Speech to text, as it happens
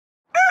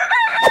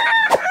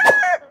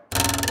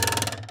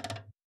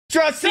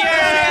Trust you!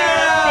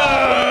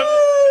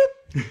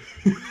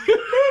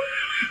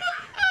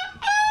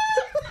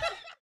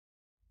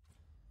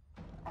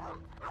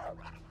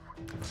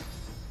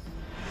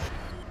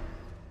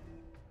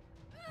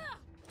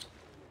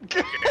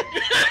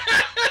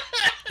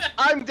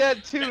 I'm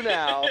dead too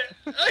now.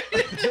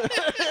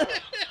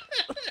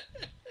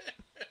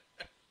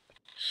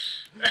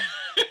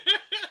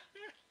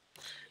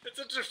 It's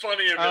such a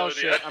funny ability. Oh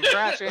shit, I'm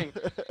crashing.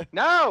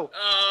 No!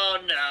 Oh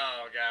no,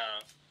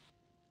 God.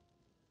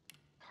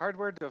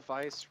 Hardware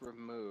device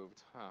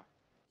removed, huh?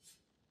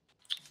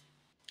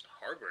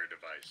 Hardware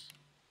device.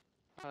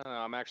 I don't know,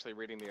 I'm actually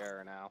reading the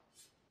error now.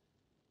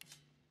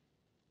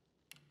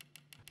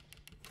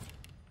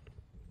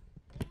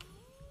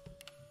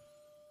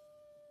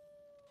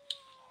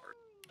 Hard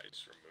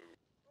device removed.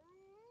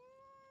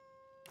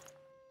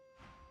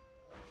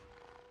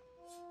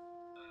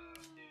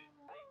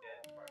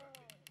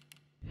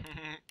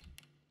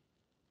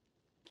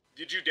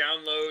 Did you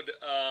download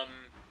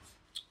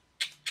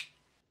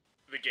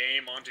the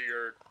game onto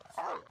your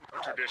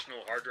traditional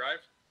hard drive,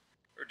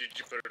 or did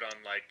you put it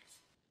on like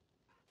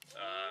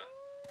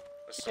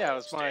a solid Yeah, it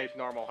was my state?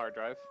 normal hard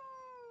drive.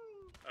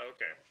 Oh,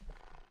 okay.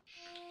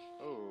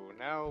 Oh,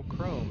 now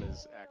Chrome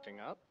is acting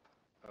up.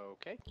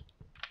 Okay.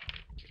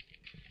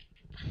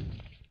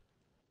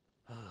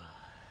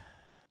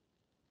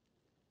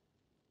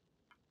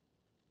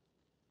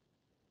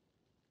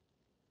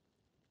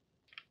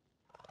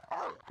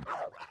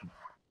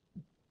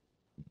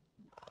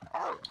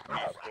 Beef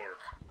pork.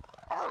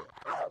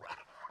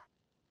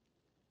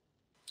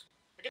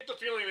 I get the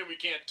feeling that we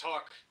can't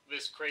talk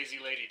this crazy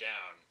lady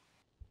down.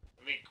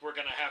 I think we're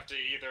gonna have to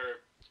either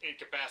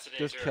incapacitate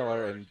Just her kill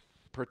her or... and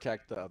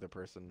protect the other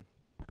person.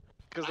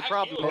 Because the I have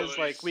problem heal is, like,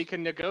 abilities. we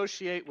can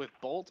negotiate with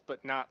Bolt,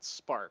 but not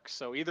Spark.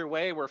 So either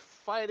way, we're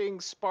fighting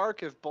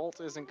Spark if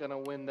Bolt isn't gonna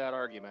win that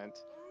argument.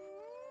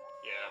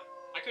 Yeah,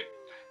 I could...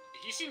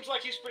 He seems like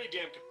he's pretty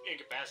damn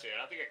incapacitated. I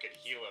don't think I could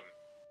heal him.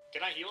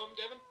 Can I heal him,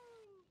 Devin?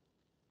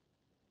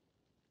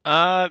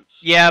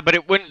 Yeah, but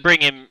it wouldn't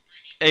bring him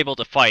able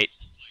to fight.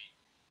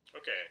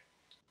 Okay.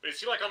 But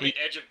is he like on the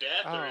edge of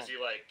death, or is he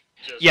like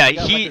just... Yeah, He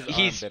got, like, his arm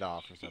he's bit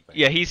off or something.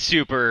 yeah, he's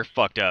super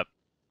fucked up.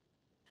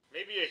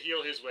 Maybe a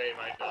heal his way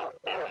might not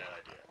be a bad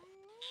idea.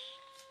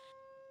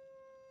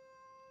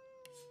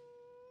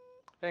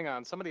 Hang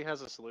on, somebody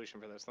has a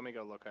solution for this. Let me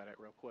go look at it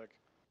real quick.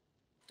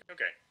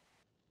 Okay.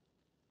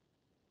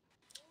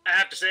 I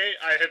have to say,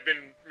 I have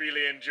been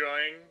really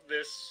enjoying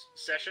this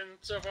session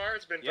so far.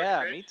 It's been fucking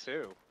Yeah, great. me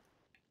too.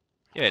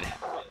 Good.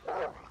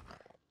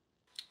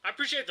 I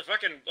appreciate the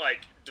fucking,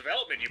 like,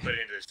 development you put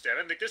into this,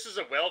 Devin. Like, this is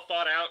a well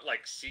thought out,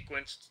 like,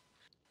 sequenced,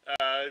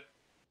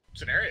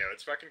 scenario.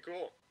 It's fucking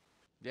cool.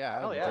 Yeah,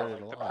 I Oh yeah, enjoyed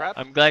it a like the lot. prep.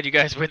 I'm glad you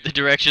guys went the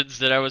directions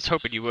that I was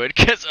hoping you would,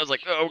 because I was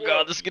like, oh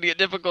god, this is gonna get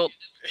difficult.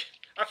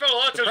 I felt a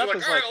lot of The times prep like,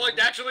 is alright, like- well, like,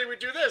 naturally we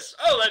do this.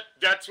 Oh,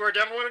 that's where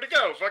Devin wanted to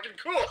go. Fucking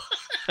cool.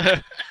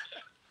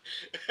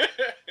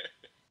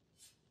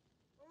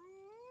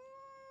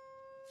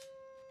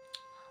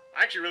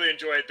 I actually really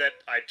enjoyed that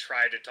I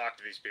tried to talk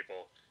to these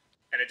people,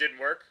 and it didn't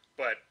work,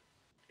 but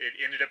it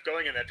ended up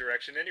going in that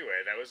direction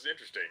anyway. That was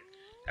interesting.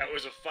 That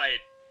was a fight.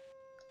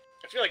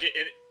 I feel like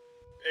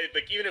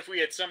like even if we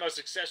had somehow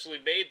successfully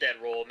made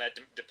that roll in that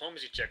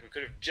diplomacy check, we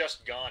could have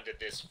just gone to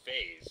this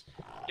phase.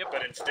 Yep.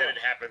 But instead it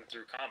happened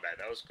through combat.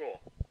 That was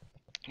cool.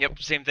 Yep,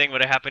 same thing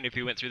would have happened if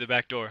you went through the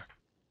back door.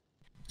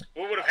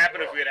 What would have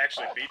happened if we had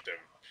actually beat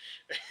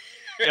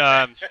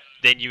them?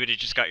 Then you would have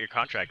just got your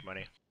contract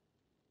money.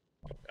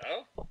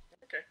 Oh?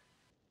 Okay.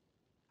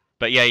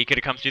 But yeah, you could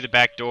have come through the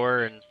back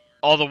door, and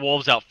all the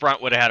wolves out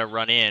front would have had to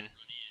run in,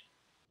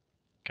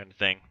 kind of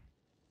thing.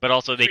 But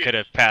also they could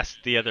have passed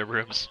the other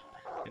rooms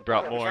and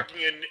brought The more.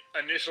 fucking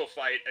initial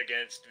fight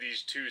against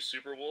these two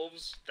super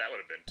wolves, that would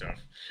have been tough.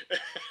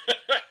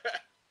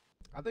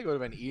 I think it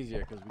would have been easier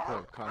because we could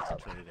have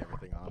concentrated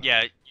everything on it.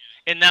 Yeah,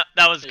 and that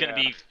was gonna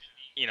Yeah. be,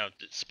 you know,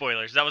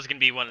 spoilers. That was gonna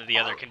be one of the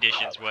other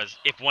conditions was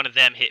if one of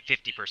them hit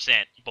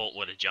 50%, Bolt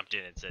would have jumped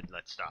in and said,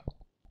 "Let's stop."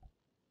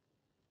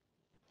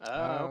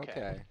 Oh,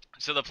 okay.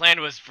 So the plan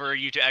was for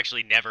you to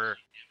actually never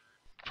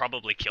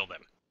probably kill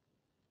them.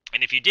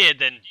 And if you did,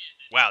 then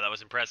wow, that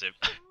was impressive.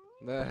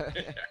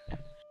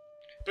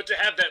 But to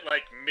have that,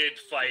 like,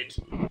 mid-fight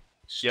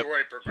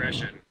story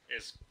progression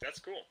that's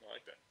cool. I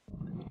like that.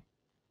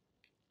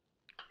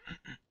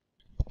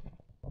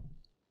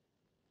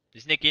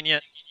 Is Nick in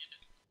yet?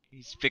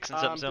 He's fixing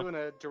I'm something. doing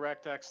a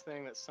DirectX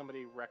thing that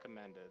somebody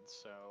recommended,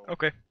 so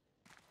Okay.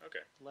 Okay.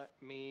 let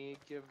me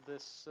give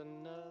this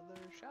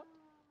another shot.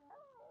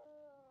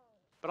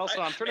 But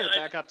also, I'm turning it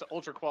back up to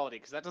ultra quality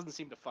because that doesn't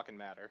seem to fucking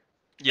matter.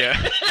 Yeah.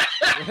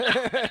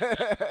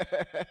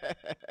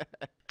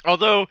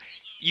 Although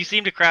you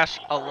seem to crash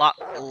a lot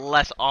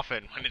less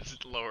often when it's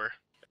lower.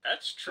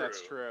 That's true.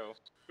 That's true.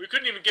 We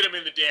couldn't even get him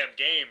in the damn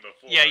game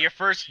before. Yeah, your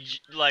first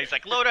like it's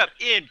like load up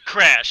in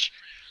crash.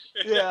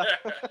 Yeah.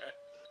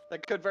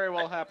 That could very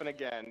well happen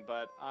again,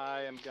 but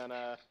I am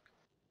gonna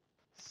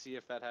see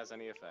if that has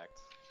any effect.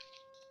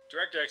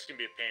 DirectX can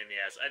be a pain in the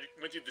ass. I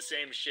went through the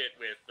same shit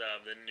with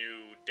the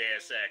new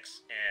Deus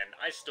Ex, and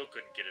I still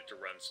couldn't get it to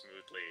run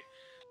smoothly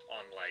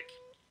on, like,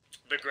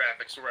 the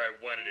graphics where I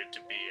wanted it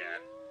to be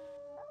at.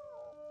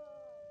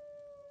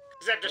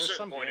 Because after a There's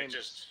certain some point, games- it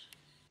just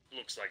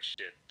looks like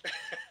shit.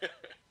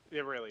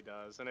 It really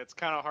does, and it's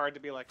kind of hard to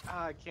be like,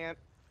 I can't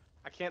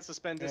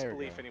suspend There we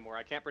disbelief go. anymore.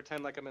 I can't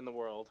pretend like I'm in the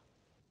world.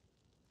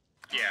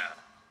 Yeah.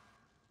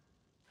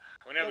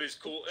 When I have these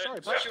cool, sorry,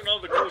 especially when all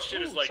the cool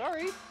shit is Ooh, like,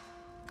 sorry.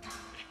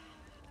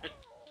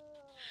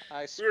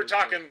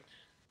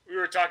 we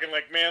were talking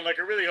like, man, like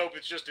I really hope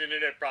it's just an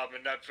internet problem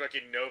and not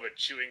fucking Nova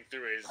chewing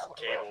through his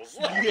cables.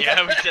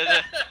 Yeah, we said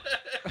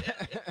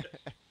that.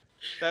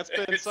 That's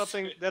been It's-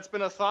 something. That's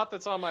been a thought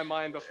that's on my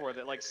mind before.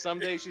 That like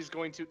someday she's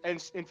going to,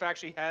 and in fact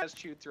she has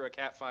chewed through a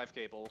Cat 5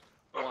 cable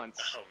once.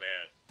 Oh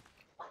man.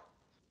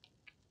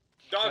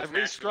 And Dogs I've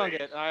restrung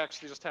naturally- it. I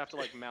actually just have to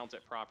like mount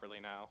it properly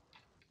now.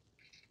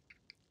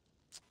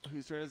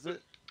 Whose turn is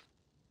it?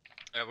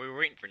 We were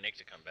waiting for Nick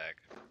to come back.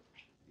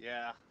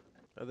 Yeah.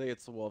 I think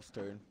it's the wolf's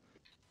turn.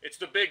 It's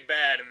the big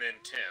bad and then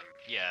Tim.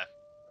 Yeah.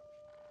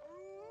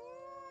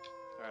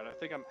 All right. I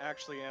think I'm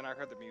actually in. I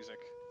heard the music.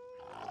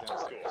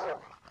 Cool.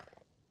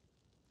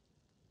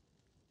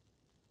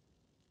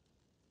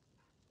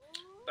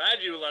 But I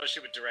do a lot of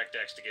shit with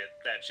DirectX to get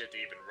that shit to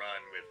even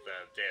run with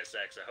Deus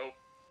Ex. I hope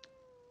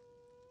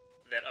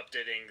that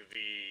updating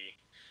the...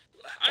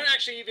 I don't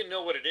actually even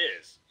know what it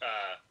is,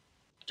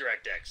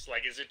 DirectX.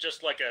 Like, is it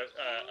just like is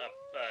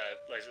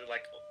it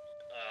like,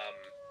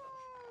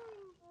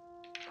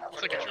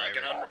 It's like a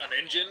driver. an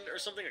engine or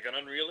something? Like an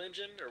Unreal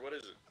Engine? Or what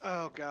is it?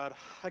 Oh god,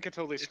 I could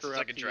totally It's screw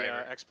like up a the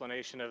driver.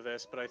 explanation of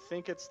this, but I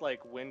think it's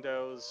like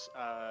Windows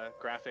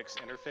graphics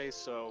interface.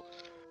 So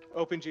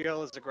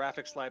OpenGL is a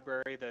graphics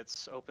library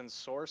that's open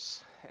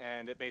source,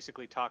 and it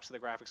basically talks to the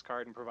graphics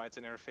card and provides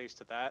an interface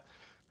to that.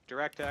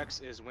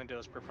 DirectX is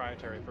Windows'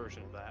 proprietary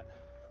version of that.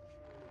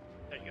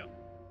 There you go.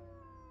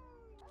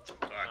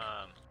 Fuck.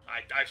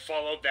 I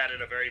followed that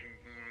at a very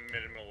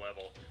minimal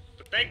level.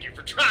 But thank you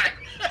for trying!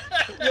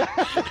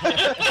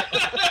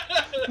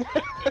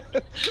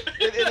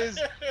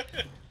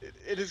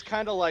 It is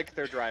kind of like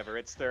their driver.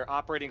 It's their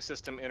operating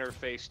system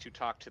interface to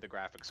talk to the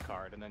graphics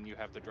card, and then you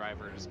have the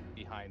drivers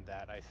behind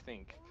that, I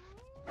think.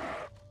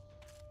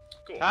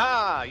 Cool.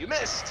 Ah, you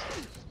missed!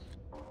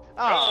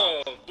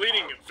 Ah, Oh,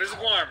 bleeding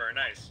physical armor,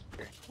 nice.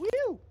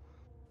 woo!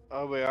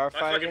 Oh, we are My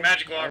fighting? fucking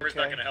magical armor is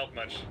not Okay. gonna help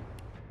much.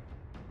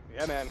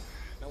 Yeah, man.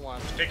 Don't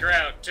want Take her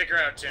out,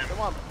 Tim.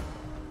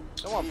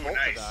 Bolt Ooh, to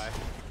nice. die.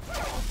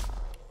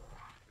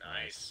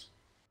 Nice.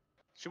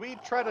 Should we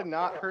try to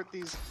not hurt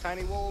these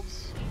tiny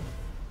wolves?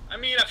 I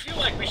mean, I feel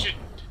like we should,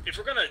 if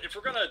we're gonna,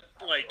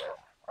 like,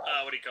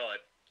 what do you call it?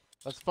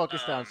 Let's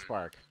focus down Um,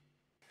 Spark.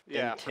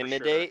 Yeah, for sure.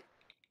 Intimidate?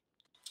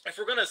 If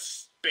we're gonna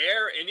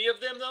spare any of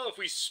them, though, if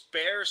we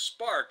spare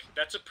Spark,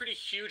 that's a pretty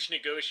huge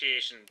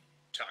negotiation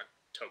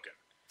token.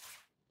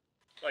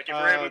 Like, if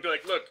we're able to be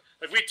like, look,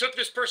 like, we took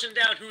this person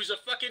down who's a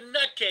fucking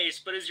nutcase,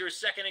 but is your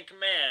second in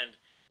command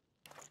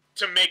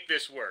to make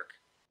this work.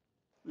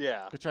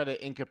 Yeah. Could try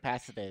to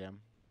incapacitate him.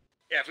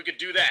 Yeah, if we could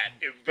do that,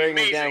 it would be Bring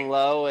them amazing. down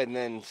low and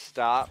then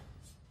stop.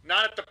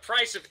 Not at the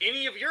price of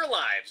any of your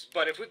lives,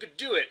 but if we could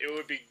do it, it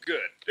would be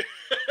good.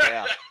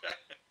 Yeah.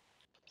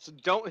 So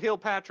don't heal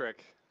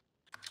Patrick.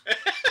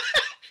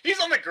 He's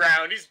on the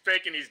ground. He's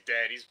faking he's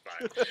dead. He's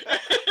fine.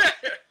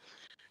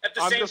 At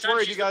the I'm same just time,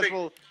 worried she's you guys the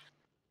will.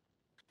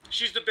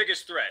 she's the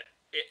biggest threat.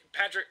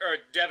 Patrick or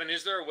Devin,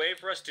 is there a way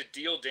for us to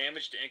deal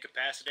damage to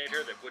incapacitate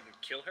her that wouldn't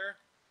kill her?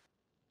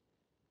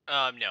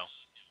 No.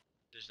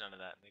 There's none of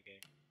that in the game.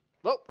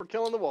 Nope, we're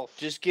killing the wolf.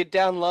 Just get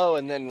down low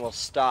and then we'll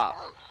stop.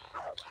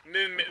 And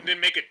then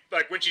make it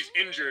like when she's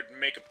injured,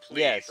 make a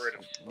plea Yes, for her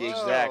to.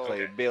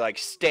 exactly. Okay. Be like,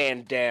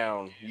 stand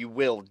down. You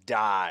will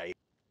die.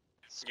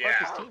 Spark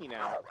Yeah. is teeny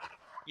now.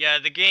 Yeah,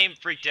 the game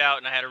freaked out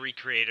and I had to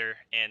recreate her,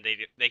 and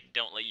they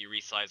don't let you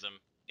resize them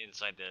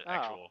inside the Oh.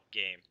 actual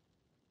game.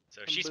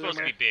 So And she's supposed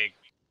to be Boomer. big,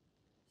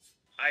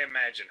 I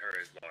imagine her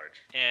as large.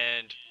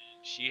 and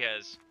she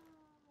has.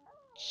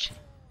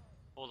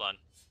 Hold on.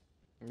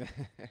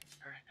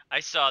 I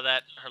saw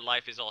that her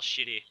life is all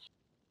shitty,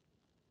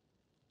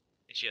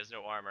 and she has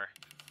no armor.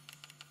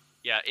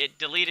 Yeah, it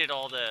deleted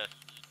all the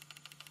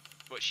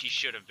what she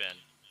should have been.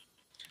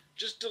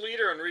 Just delete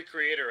her and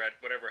recreate her at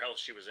whatever health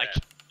she was I at.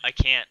 I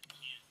can't,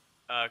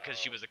 cause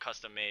she was a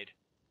custom made.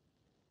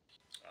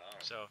 Oh.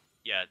 So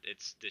yeah,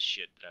 it's this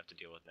shit that I have to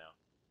deal with now.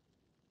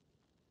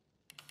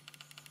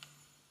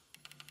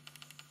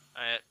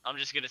 I'm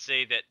just gonna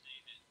say that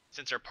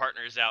since her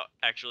partner's out,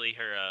 actually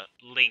her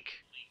link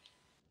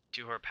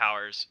to her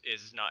powers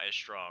is not as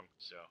strong,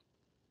 so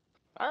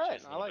she Alright,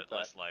 has a I little like bit that.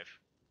 less life.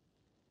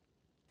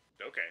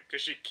 Okay,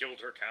 because she killed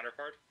her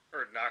counterpart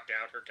or knocked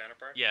out her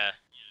counterpart. Yeah,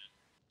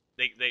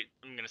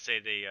 I'm gonna say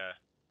they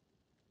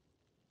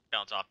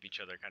bounce off each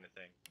other, kind of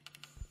thing.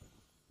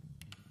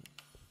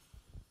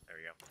 There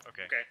we go.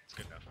 Okay, Okay. it's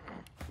good enough.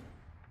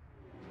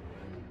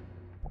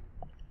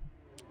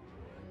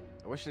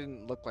 I wish it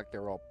didn't look like they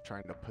were all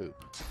trying to poop.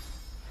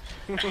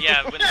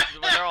 Yeah, when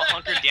they're all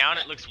hunkered down,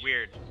 it looks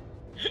weird.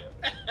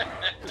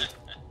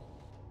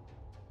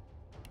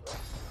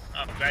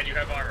 I'm glad you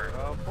have armor.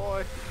 Oh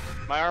boy.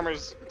 My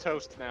armor's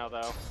toast now,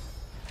 though.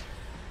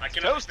 I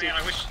can toasty. understand.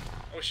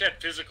 I wish I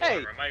had physical Hey!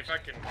 armor. My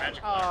fucking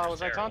magical armor. Oh,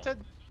 was I taunted?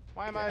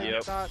 Why am I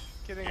Yep. not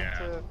getting Yeah.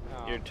 to...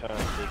 Oh. You're taunted.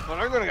 Well,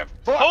 I'm gonna get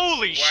fucked!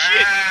 Holy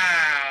shit!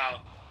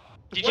 Wow!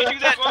 Did you do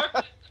that?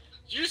 Fuck?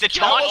 You The just That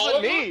taunt? killed all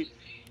wasn't of them? me!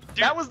 Dude,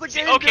 That was the see,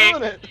 game okay.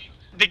 doing it!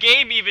 The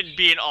game even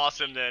being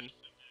awesome then.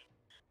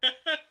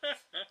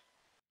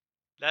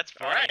 That's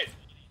funny. Alright.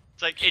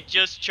 It's like it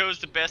just chose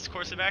the best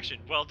course of action.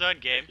 Well done,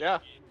 game. Yeah.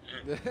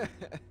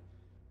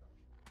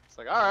 It's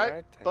like, alright,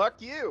 Alright.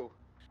 fuck you!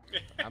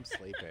 I'm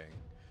sleeping.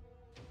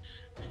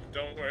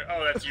 Don't worry.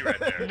 Oh, that's you right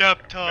there.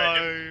 Nap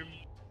time.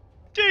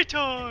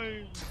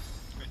 Daytime.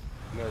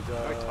 No,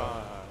 My dog.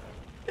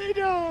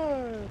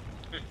 time.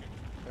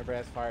 Remember,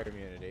 has fire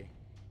immunity.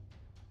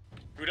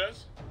 Who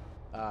does?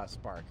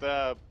 Spark.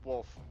 The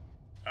wolf.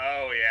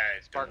 Oh, yeah.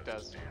 It Spark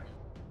does. Damn.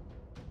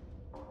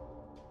 Are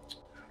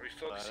we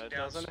But focusing it down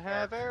doesn't Spark?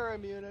 have air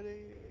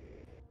immunity.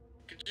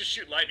 Could just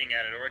shoot lightning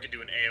at it, or I could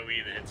do an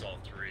AoE that hits all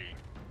three.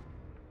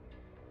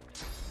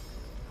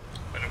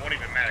 But it won't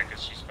even matter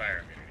because she's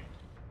fire immunity.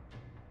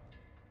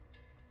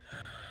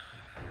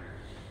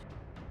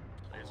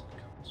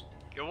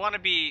 You'll want to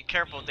be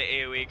careful with the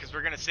AoE because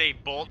we're gonna say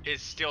Bolt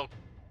is still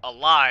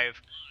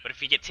alive, but if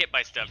he gets hit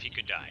by stuff, he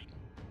could die.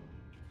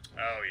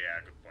 Oh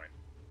yeah, good point.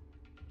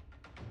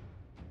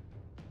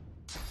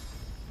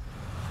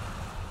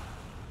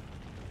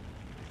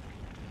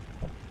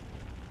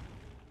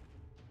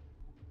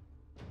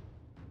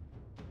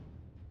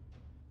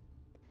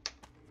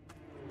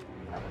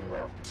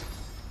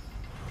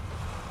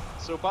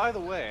 So by the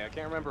way, I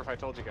can't remember if I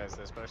told you guys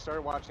this, but I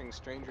started watching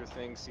Stranger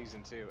Things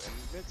Season 2, and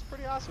it's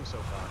pretty awesome so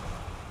far.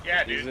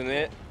 Yeah, dude. Isn't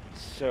it?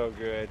 So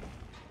good.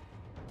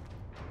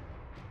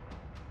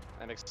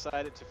 I'm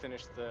excited to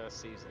finish the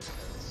season,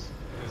 because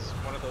it is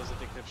one of those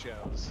addictive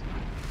shows.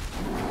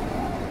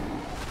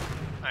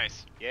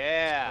 Nice. Why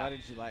Yeah!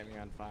 did you light me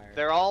on fire?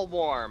 They're all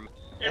warm.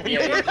 You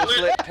Yeah, you weren't just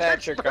lit. lit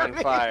Patrick on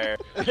fire.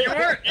 You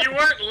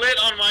weren't lit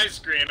on my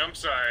screen. I'm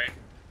sorry.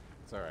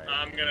 It's alright.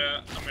 I'm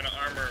gonna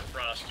armor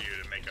frost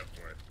you to make up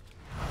for it.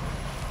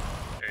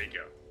 There you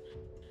go.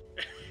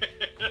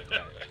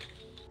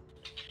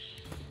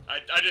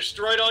 I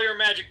destroyed all your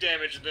magic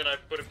damage and then I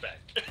put it back.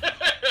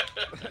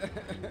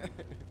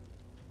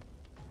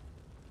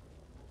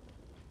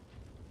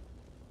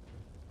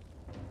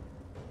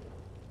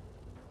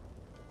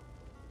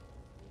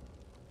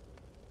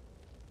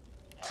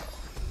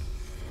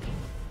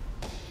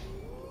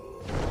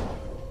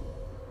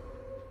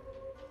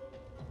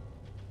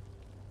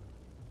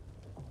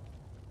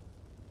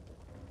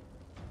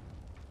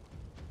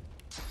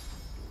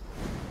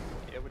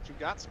 Yeah, what you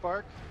got,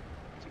 Spark?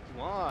 Took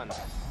you on. Yes,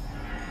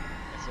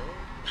 sir.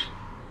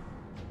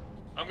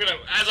 I'm gonna,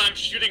 as I'm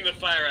shooting the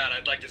fire out,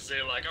 I'd like to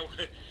say like, oh,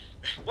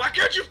 why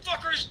can't you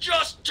fuckers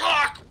just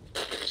talk?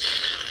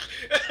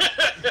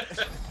 It's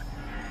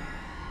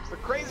the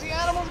crazy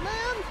animals,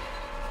 man!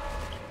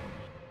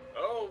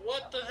 Oh,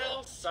 what the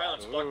hell?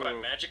 Silence blocked by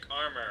Ooh. magic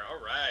armor. All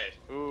right.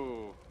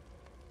 Ooh.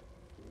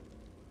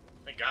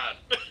 Thank God.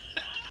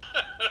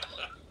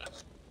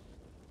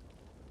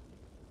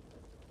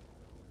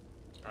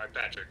 All right,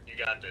 Patrick, you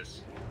got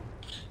this.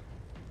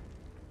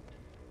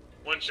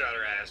 One shot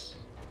her ass.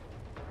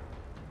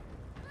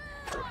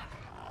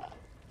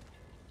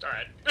 All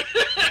right.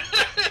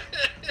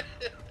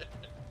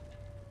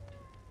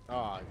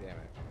 Oh, damn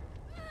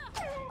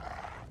it.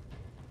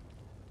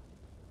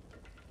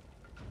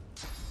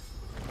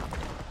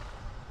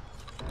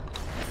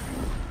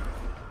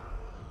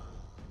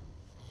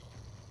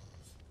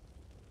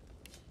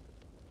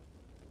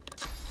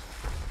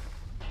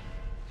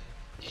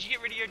 Did you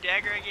get rid of your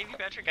dagger I gave you,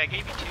 Patrick? I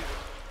gave you 2.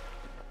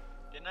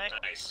 Didn't I?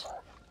 Nice.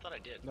 I thought I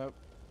did. Nope.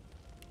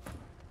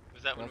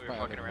 Was that when That's we were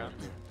my fucking other around?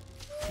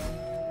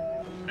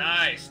 one.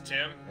 Nice,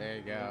 Tim. There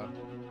you go.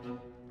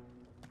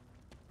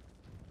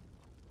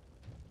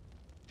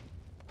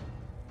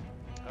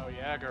 Oh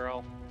yeah,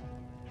 girl.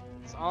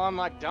 It's on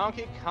like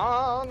Donkey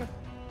Kong!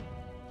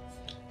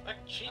 Like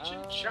Cheech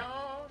and Uh, Chong.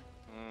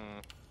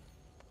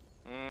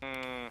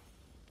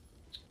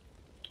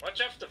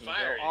 Watch out for the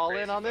fire. you All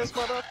crazy in on this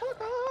fuck.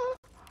 motherfucker!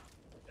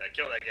 Yeah,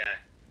 kill that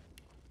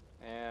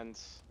guy. And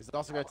He's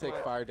also gonna take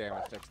fire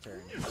damage next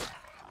turn.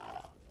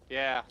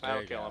 yeah, There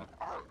that'll you kill go. him.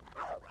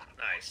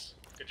 Nice.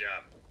 Good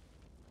job.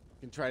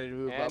 You can try to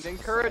move up. And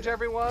encourage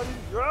everyone.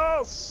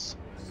 Yes!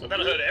 Well,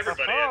 that'll hit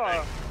everybody, I Aha!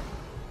 think.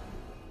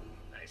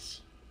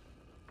 Nice.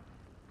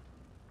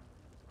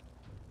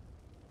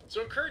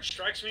 So encourage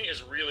strikes me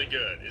as really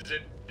good. Is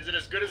it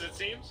as good as it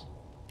seems?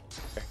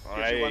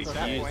 Gives you one I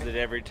stat use point. it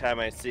every time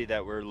I see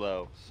that we're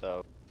low,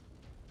 so.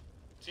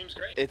 Seems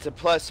great. It's a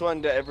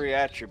 +1 to every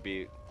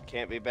attribute.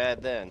 Can't be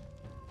bad then.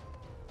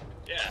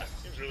 Yeah,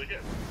 seems really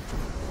good.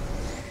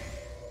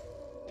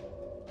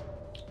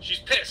 She's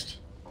pissed.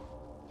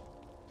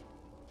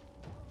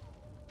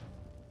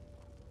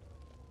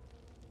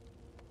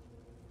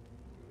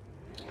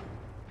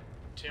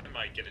 Tim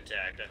might get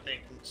attacked, I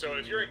think. So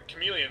if you're a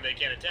chameleon, they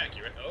can't attack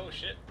you, right? Oh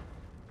shit.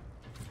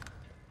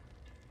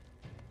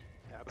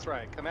 That's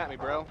right. Come at me,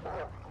 bro.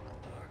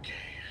 Okay.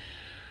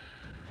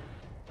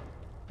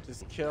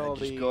 Just kill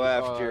Just the. go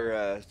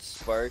after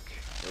Spark.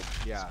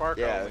 Yeah. Spark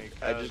Yeah, only.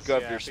 I just go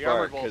after the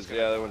armored Spark wolf's because the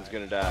gonna other die. one's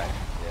gonna die.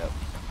 Yep.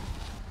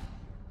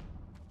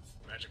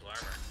 Magical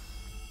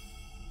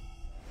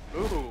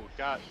armor. Ooh,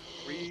 got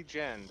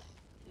regen.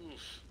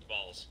 Oof.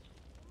 Balls.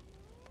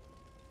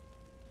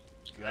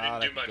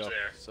 God, do I can much go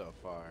there. so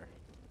far.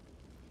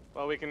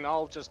 Well, we can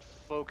all just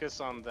focus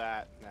on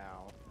that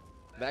now.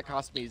 That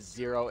cost me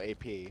 0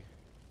 AP.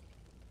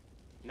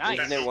 Nice.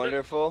 Isn't it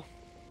wonderful?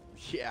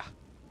 Yeah.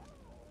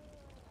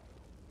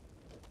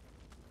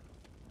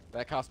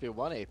 That cost me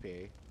 1 AP.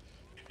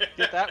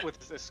 Get that with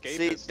escapist.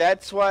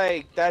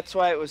 See, that's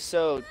why it was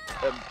so,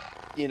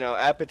 you know,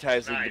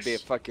 appetizing to be a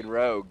Nice. fucking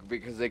rogue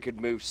because they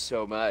could move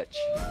so much.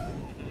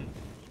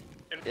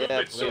 And Yeah,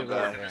 movement's so believe that,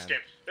 important in this man. game.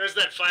 There's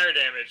that fire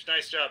damage.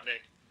 Nice job,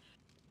 Nick.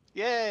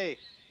 Yay!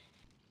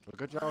 Well,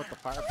 good job with the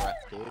fire breath,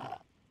 dude.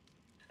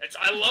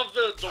 I love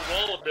the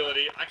wall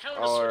ability. I kind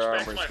of All want to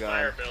our switch back to my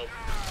armor's fire gone. build.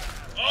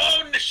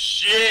 Oh,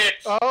 shit!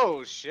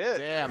 Oh shit!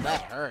 Damn,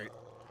 that hurt.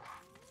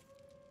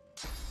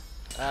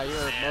 You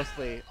were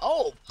mostly.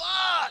 Oh,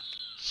 fuck!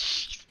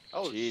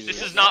 Oh Jesus.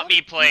 This is not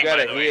me playing, by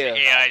gotta the way. heal.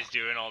 The AI's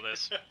doing all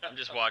this. I'm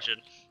just watching.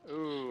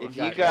 Ooh. If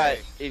got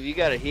you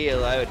got a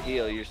heal, I would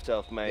heal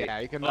yourself, mate. Yeah,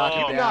 you can knock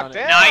Oh. him Knock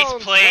down. down.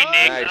 Nice play, son.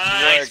 Nick. Nice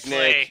Nice work,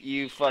 Nick. play.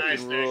 You fucking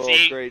Nice, Nick. rule.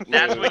 See, Great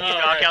that's move. when you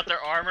knock Alright. out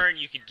their armor and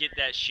you can get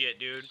that shit,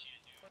 dude.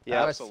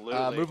 Yep.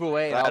 Absolutely. Move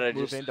away and Glad I'll I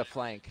move just- into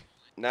flank.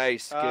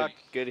 Nice. Uh,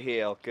 Good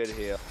heal. Good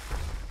heal.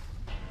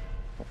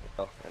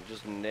 Oh, I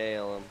just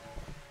nail him.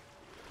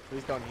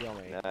 Please don't heal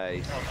me.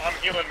 Nice. I'm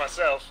healing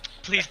myself.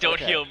 Please don't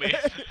Okay. heal me.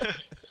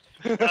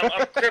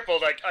 I'm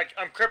crippled.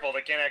 I'm crippled.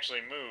 I can't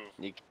actually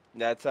move.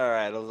 That's all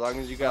right. As long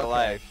as you got Okay.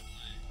 life.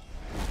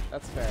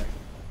 That's fair.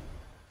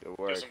 Good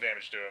Do work. some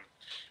damage to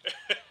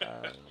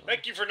him. Uh,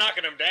 Thank you for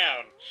knocking him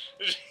down.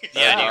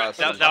 Yeah, dude,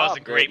 awesome. that was a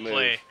Great great move.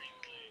 play.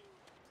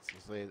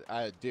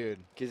 Seriously, dude.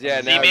 Cause yeah,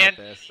 I'm See, now done man,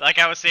 with this. like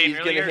I was saying He's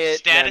gonna earlier,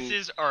 hit and-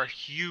 statuses are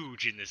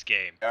huge in this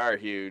game. they are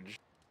huge.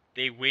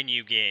 They win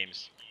you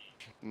games.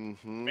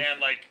 Mm-hmm. Man,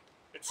 like,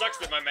 it sucks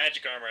that my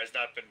magic armor has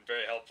not been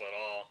very helpful at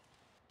all.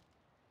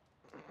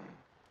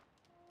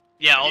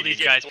 Yeah, all You these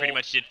get guys bolt. pretty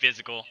much did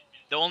physical.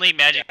 The only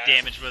magic Yeah.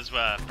 damage was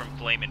from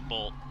Flame and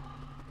Bolt.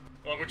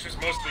 Well, which was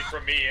mostly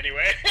from me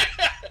anyway.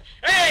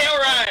 Hey,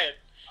 alright!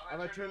 I'm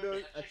gonna turn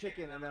to a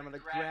chicken and then I'm gonna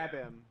grab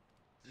him.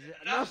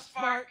 Enough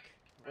spark!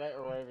 Right,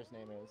 or whatever his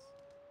name is.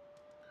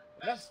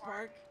 Enough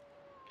spark!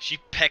 She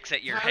pecks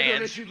at your Time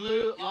hands. that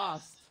you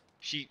lost.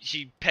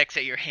 She pecks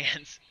at your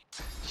hands.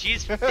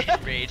 She's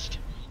enraged.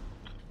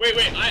 Wait,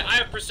 I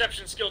have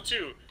perception skill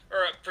too. Or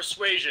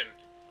persuasion.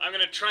 I'm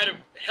gonna try to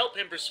help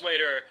him persuade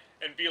her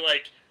and be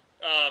like,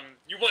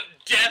 you want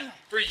death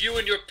for you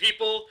and your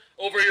people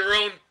over your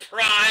own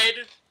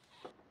pride?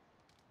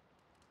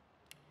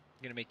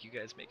 I'm gonna make you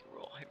guys make a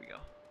roll. Here we go.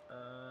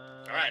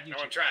 Alright, I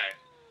wanna try.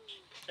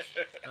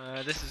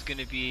 This is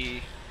gonna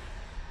be.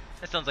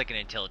 That sounds like an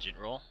intelligent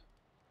roll.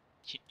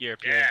 You're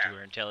appealing Yeah. to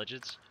her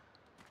intelligence,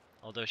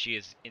 although she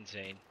is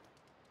insane.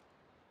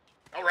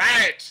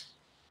 Alright!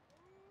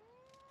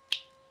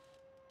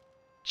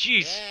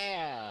 Jeez,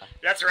 Yeah!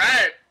 That's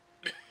right!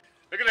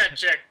 Look at that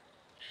chick.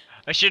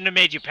 I shouldn't have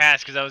made you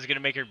pass because I was gonna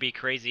make her be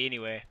crazy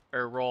anyway,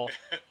 or roll.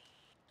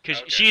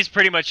 Because Okay. she's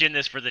pretty much in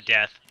this for the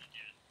death.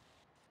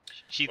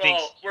 She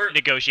thinks we're-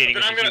 negotiating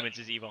then with I'm the gonna- humans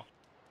is evil.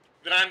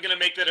 Then I'm gonna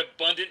make that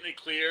abundantly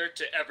clear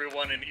to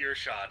everyone in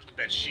earshot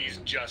that she's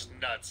just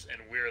nuts and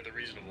we're the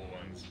reasonable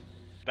ones.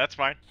 That's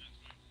fine.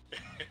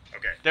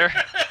 Okay.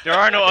 There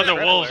are no other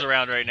Crippler. wolves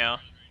around right now.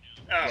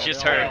 Oh, It's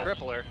just Oh, her.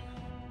 Crippler.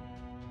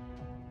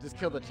 Just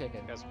kill the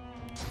chicken. Yes.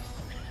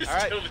 Still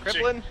Alright, the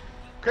chick.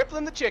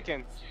 crippling the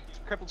chicken.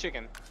 Cripple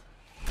chicken.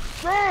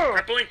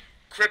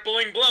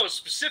 Crippling blows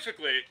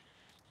specifically.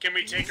 Can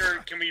we take her?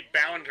 Can we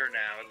bound her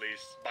now at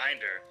least? Bind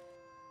her.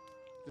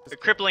 The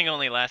crippling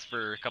only lasts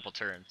for a couple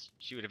turns.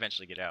 She would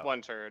eventually get out.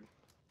 One turd.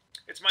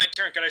 It's my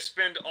turn. Can I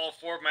spend all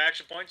 4 of my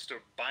action points to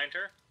bind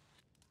her?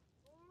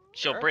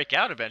 She'll Sure. break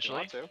out You eventually.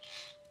 want to?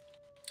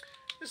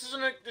 This is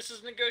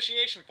a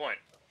negotiation point.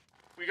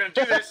 We're gonna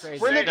do this.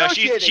 Crazy. We're No, No,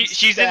 negotiating.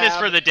 she's in this Stab.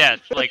 for the death.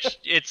 Like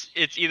it's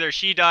either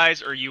she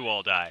dies or you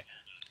all die.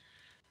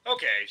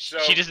 Okay, so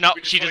She does we not.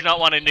 just She wanna- does not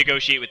want to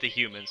negotiate with the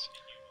humans.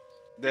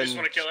 Then just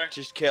wanna kill her?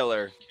 Just kill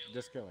her.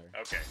 Just kill her.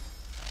 Okay.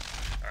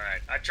 All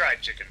right. I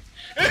tried chicken.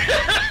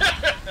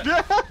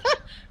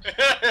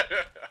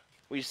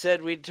 We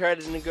said we'd try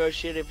to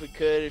negotiate if we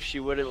could. If she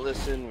wouldn't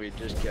listen, we'd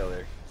just kill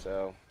her.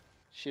 So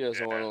she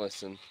doesn't want to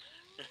listen.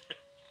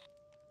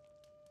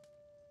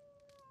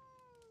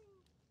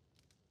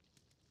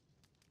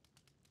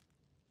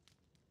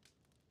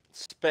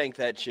 Spank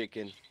that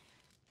chicken.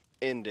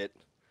 End it.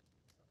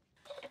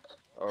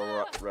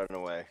 Or run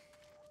away.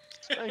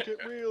 Spank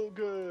it real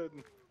good.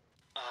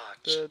 Ah,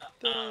 Da,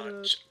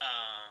 da, da.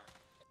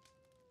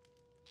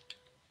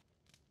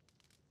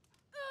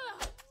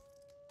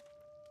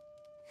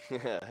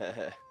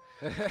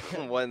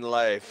 One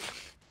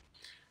life.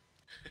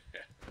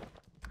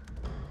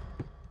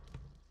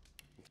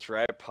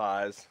 Try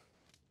pause.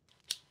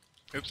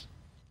 Oops.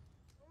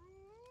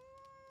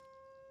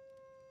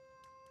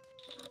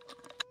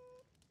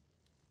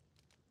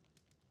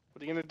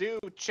 What are you gonna do,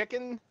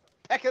 chicken?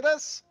 Peck at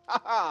us?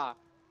 Haha!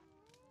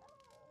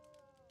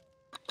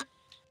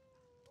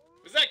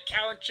 Was that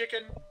cow and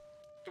chicken?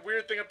 The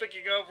weird thing I'm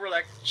thinking of, we're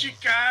like,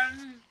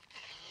 chicken!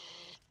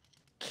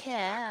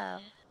 Cow.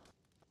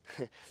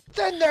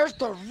 Then there's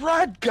the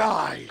red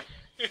guy!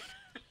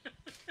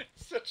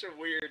 Such a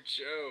weird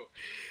show.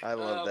 I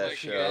love Oh that my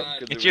show. God.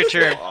 'Cause It's it your was so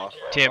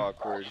turn, Tim.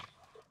 Awkward.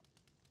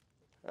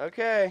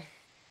 Okay.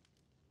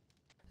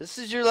 This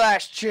is your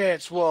last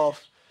chance,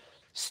 Wolf.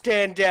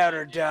 Stand down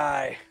or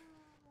die.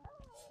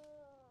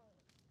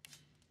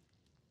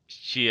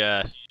 She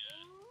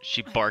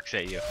barks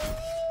at you.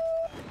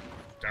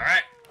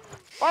 Alright.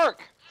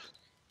 Bark!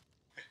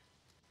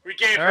 We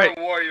gave her Alright.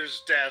 a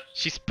warrior's death.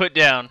 She's put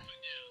down.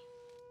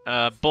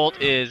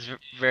 Bolt is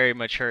very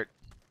much hurt.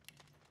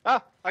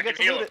 Ah, I get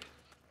to heal loot him. it.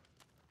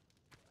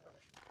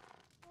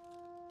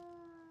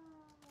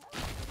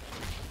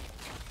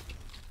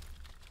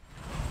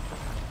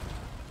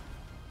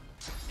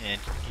 And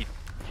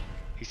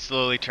he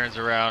slowly turns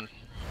around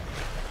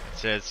and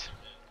says,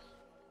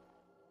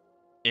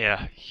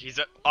 "Yeah, he's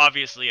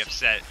obviously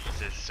upset." He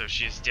says, "So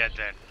she's dead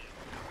then."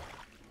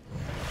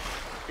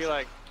 Be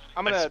like,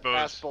 I'm I gonna suppose.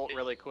 ask Bolt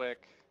really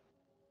quick.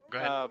 Go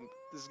ahead.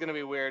 This is gonna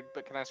be weird,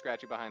 but can I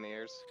scratch you behind the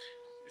ears?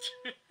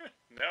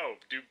 No,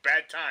 do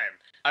bad time.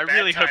 I bad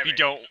really hope you timing.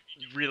 don't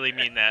really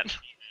mean that.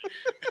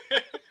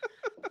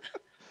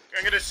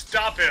 I'm gonna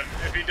stop him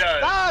if he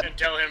does God and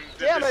tell him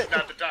damn that this it. is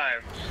not the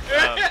time.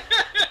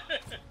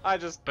 I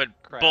just But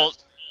crashed.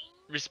 Bolt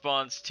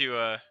responds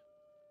to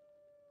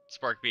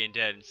Spark being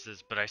dead and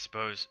says, "But I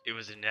suppose it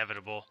was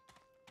inevitable.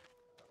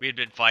 We had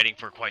been fighting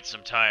for quite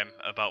some time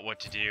about what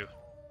to do,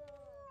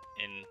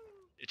 and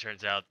it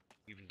turns out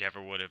we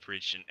never would have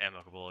reached an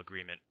amicable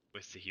agreement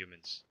with the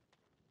humans.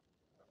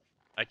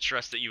 I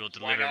trust that you will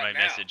Why deliver not my now?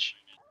 message."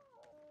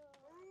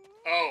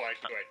 Wait,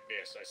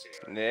 yes, I see.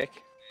 Nick,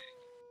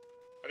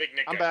 I think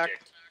Nick I'm got back.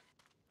 kicked.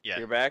 Yeah.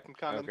 you're back? I'm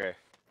coming. Okay.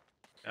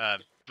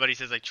 But he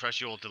says, "I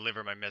trust you will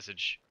deliver my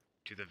message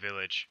to the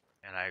village,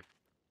 and I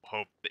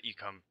hope that you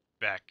come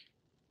back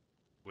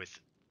with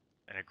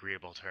an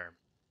agreeable term."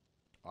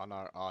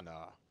 Honor.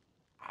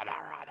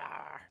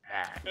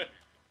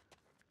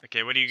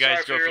 Okay, what do you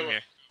guys Sorry go for from your-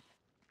 here?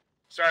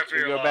 Sorry for We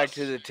your go loss. back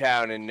to the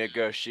town and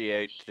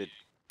negotiate the...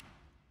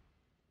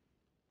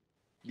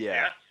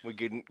 Yeah,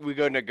 Yeah? we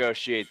go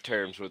negotiate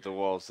terms with the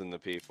wolves and the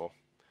people.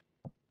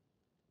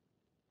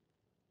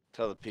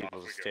 Tell the people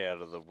we to go. stay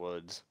out of the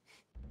woods.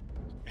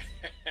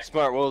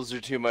 Smart wolves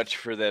are too much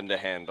for them to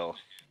handle.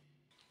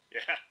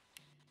 Yeah.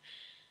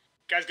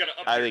 Guys gotta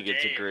up I their think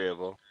it's game.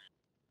 agreeable.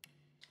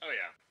 Oh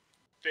yeah.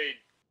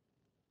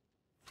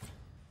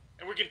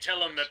 And we can tell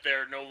them that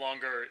they're no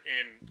longer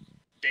in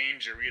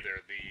danger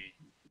either. The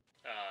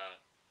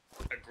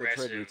The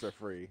aggressive. trade routes are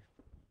free.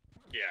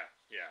 Yeah.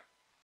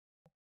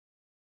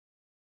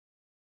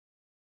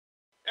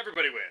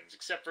 Everybody wins,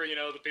 except for,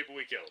 the people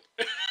we killed.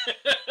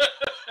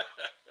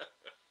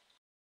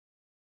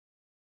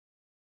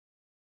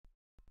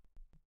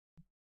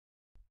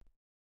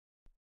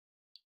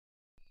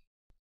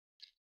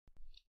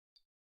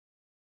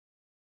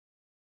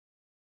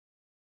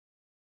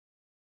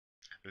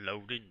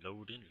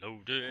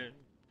 Loading.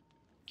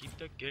 Keep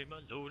the game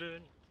on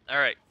loading.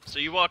 Alright, so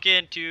you walk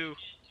into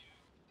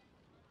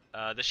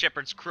the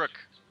Shepherd's Crook.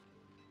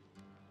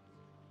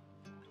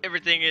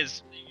 Everything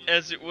is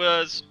as it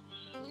was.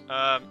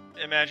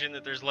 Imagine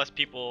that there's less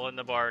people in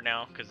the bar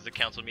now because the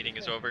council meeting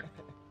is over.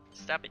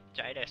 Stop it,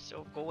 Jida,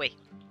 so go away.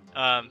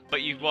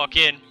 But you walk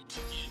in.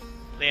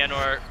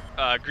 Leonor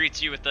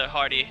greets you with a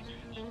hearty,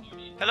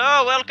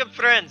 "Hello, welcome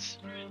friends.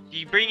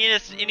 You bringing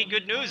us any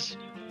good news?"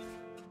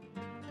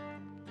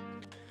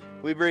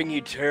 We bring you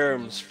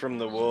terms from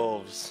the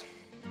wolves.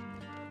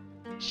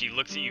 She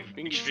looks at you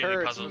Being extremely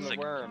turds puzzled. from It's the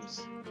like,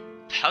 worms.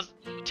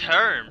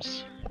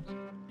 terms?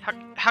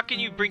 How can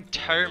you bring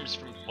terms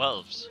from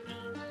wolves?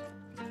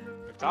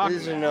 We're talking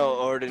These are now. no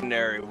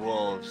ordinary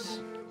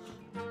wolves.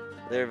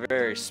 They're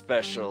very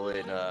special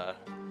in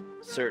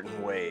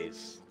certain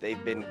ways.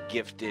 They've been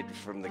gifted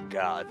from the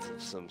gods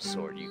of some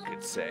sort, you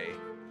could say.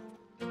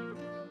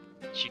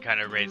 She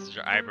kind of raises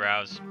her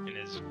eyebrows and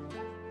is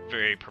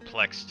very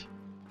perplexed.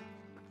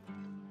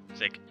 It's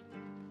like,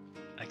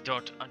 I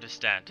don't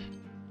understand.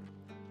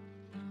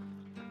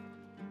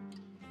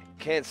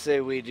 Can't say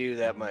we do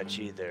that much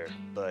either,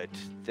 but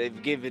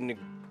they've given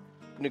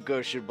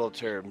negotiable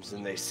terms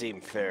and they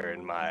seem fair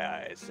in my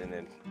eyes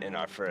and in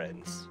our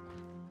friends.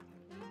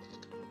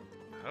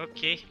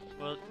 Okay,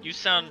 well, you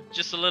sound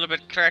just a little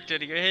bit cracked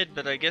out of your head,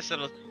 but I guess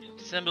I'll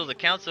assemble the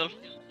council.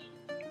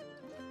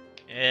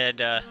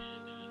 And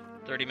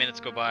 30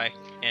 minutes go by,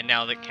 and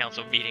now the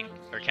council meeting,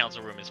 or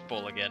council room is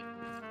full again.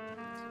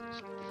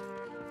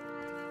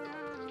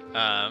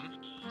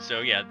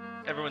 So yeah,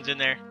 everyone's in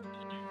there.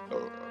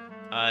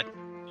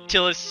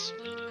 Tillis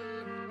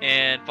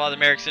and Father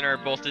Merrickson are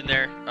both in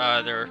there.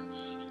 They're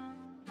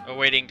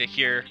awaiting to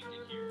hear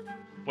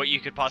what you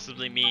could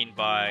possibly mean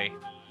by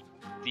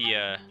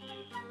the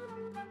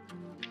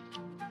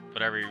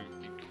whatever you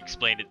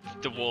explained it,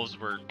 the wolves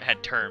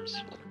had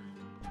terms.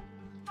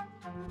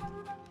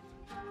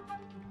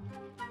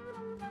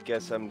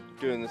 Guess I'm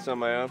doing this on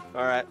my own.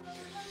 Alright.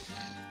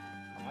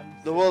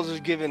 The wolves are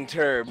given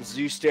terms.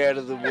 You stay out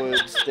of the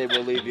woods, they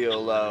will leave you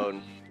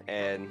alone.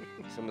 And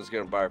someone's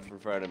gonna barf in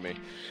front of me.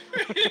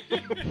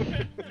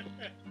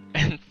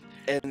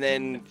 And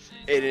then,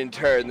 in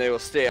turn, they will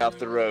stay off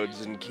the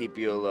roads and keep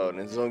you alone,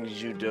 as long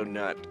as you do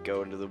not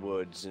go into the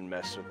woods and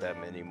mess with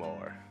them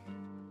anymore.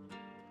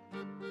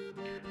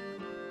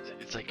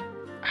 It's like,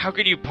 how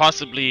could you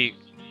possibly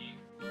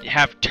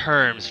have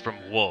terms from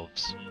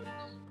wolves?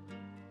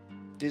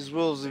 These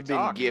wolves have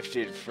been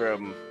gifted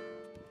from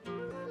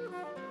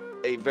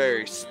a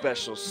very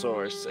special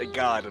source, a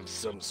god of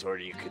some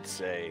sort, you could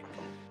say.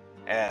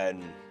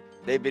 And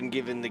they've been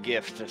given the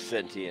gift of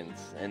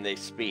sentience, and they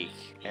speak,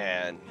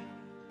 and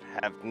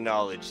have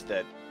knowledge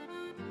that,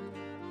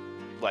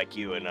 like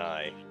you and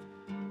I.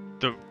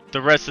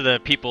 The rest of the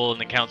people in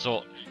the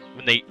council,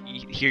 when they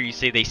hear you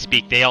say they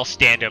speak, they all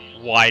stand up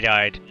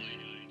wide-eyed,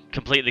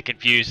 completely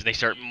confused, and they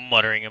start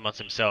muttering amongst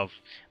themselves.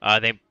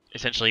 They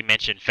essentially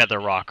mention Feather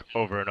Rock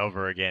over and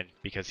over again,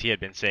 because he had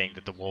been saying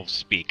that the wolves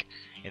speak,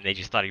 and they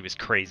just thought he was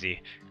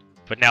crazy.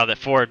 But now that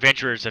 4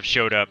 adventurers have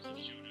showed up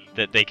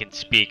that they can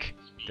speak,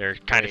 they're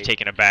kind of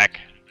taken aback.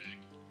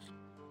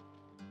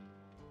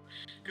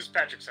 Because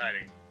Patrick's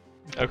hiding.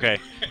 Okay.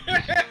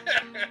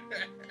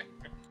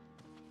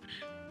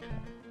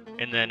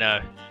 And then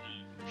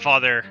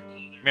Father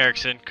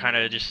Merrickson kind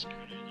of just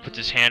puts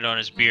his hand on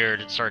his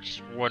beard and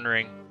starts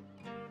wondering.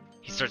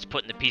 He starts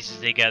putting the pieces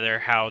together,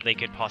 how they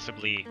could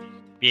possibly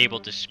be able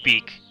to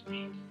speak.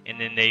 And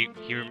then he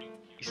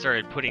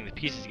started putting the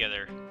pieces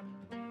together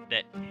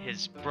that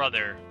his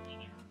brother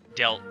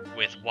dealt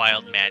with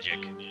wild magic,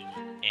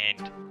 and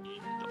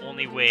the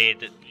only way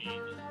that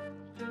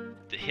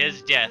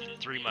his death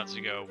 3 months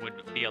ago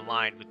would be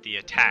aligned with the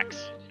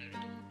attacks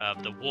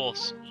of the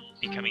wolves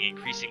becoming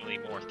increasingly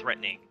more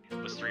threatening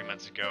was 3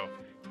 months ago.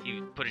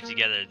 He put it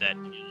together that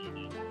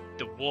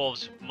the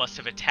wolves must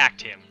have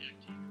attacked him,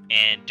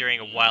 and during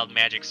a wild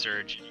magic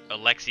surge,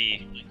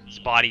 Alexi's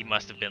body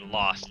must have been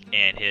lost,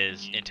 and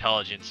his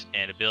intelligence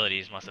and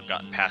abilities must have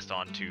gotten passed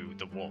on to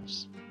the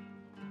wolves.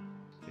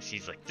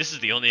 He's like, this is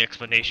the only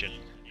explanation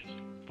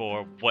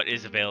for what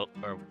is available,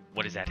 or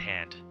what is at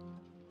hand.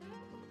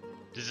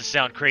 Does this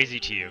sound crazy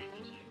to you?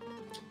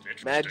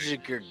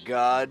 Magic or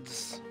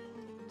gods,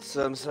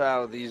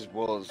 somehow these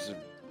wolves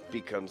have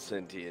become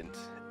sentient,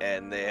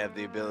 and they have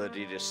the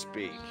ability to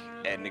speak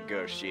and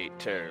negotiate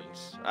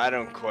terms. I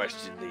don't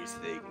question these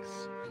things.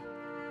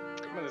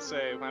 I'm gonna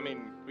say, I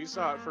mean, we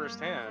saw it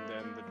firsthand,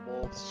 and the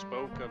wolves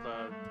spoke of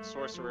a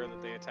sorcerer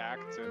that they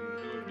attacked and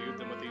who imbued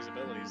them with these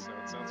abilities, so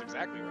it sounds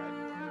exactly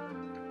right.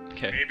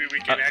 Okay. Maybe we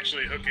can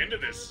actually hook into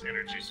this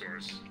energy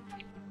source.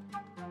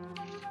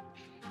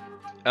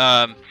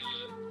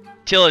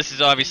 Tillis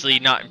is obviously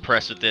not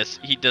impressed with this.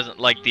 He doesn't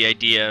like the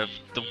idea of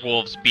the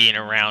wolves being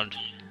around,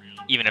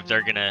 even if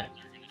they're gonna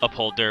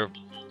uphold their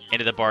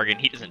end of the bargain.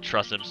 He doesn't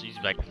trust them, so he's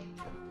like,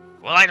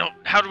 well,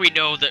 how do we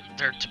know that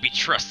they're to be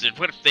trusted?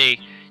 What if they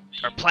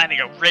are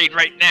planning a raid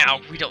right now?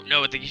 We don't know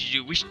what they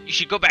should do. You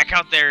should go back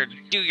out there and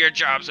do your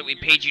jobs that we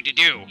paid you to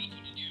do.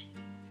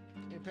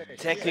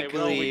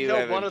 Technically, you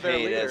haven't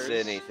paid us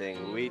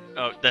anything.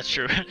 Oh, that's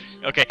true.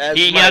 Okay, As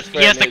he my has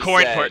friend the has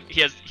coin said.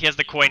 he has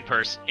the coin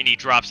purse, and he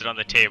drops it on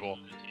the table.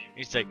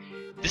 He's like,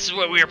 this is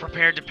what we are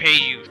prepared to pay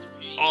you,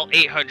 all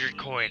 800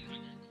 coin.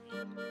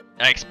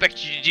 I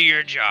expect you to do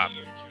your job.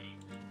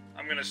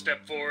 I'm gonna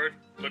step forward,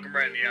 look him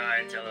right in the eye,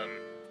 and tell him,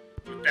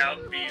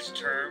 without these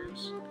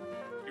terms,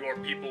 your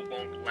people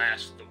won't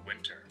last the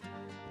winter.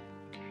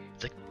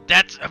 It's like,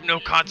 that's of no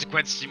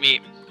consequence to me.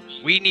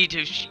 We need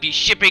to be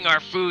shipping our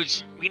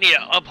foods. We need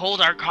to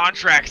uphold our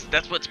contracts.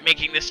 That's what's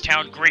making this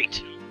town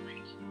great.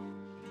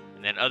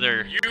 And then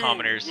other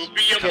commoners, will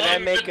be Can I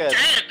among make the a-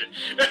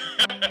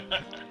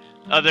 dead!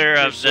 other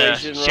of the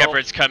Persuasion roll?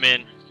 shepherds come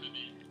in.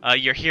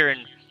 You're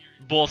hearing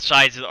both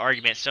sides of the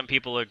argument. Some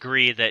people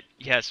agree that,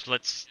 yes,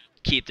 let's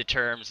keep the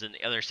terms, and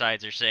the other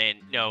sides are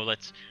saying, no,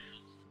 let's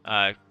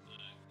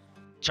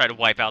try to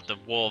wipe out the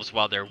wolves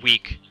while they're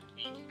weak.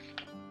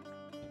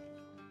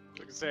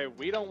 We can say,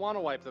 we don't want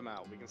to wipe them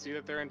out. We can see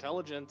that they're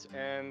intelligent,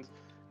 and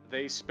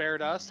they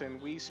spared us,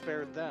 and we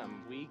spared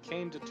them. We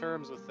came to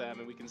terms with them,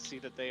 and we can see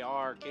that they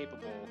are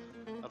capable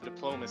of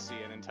diplomacy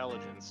and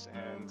intelligence.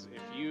 And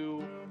if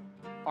you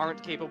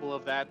aren't capable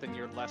of that, then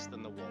you're less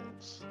than the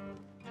wolves.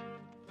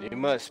 You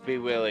must be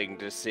willing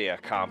to see a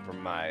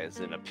compromise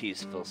and a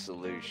peaceful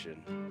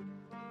solution.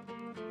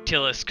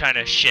 Tillis kind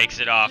of shakes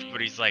it off,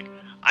 but he's like,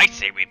 I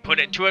say we put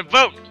it to a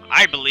vote.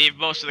 I believe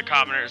most of the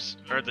commoners,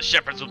 or the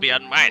shepherds, will be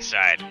on my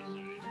side.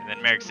 And then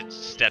Merrickson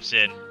steps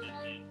in.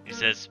 He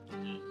says,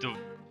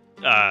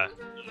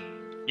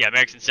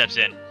 Merrickson steps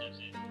in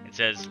and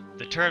says,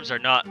 the terms are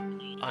not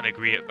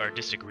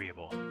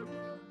disagreeable.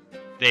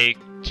 They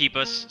keep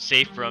us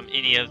safe from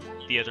any of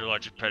the other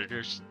larger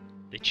predators.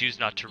 They choose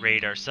not to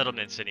raid our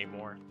settlements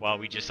anymore, while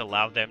we just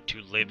allow them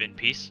to live in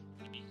peace.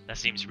 That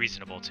seems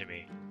reasonable to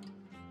me.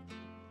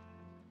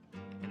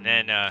 And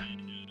And then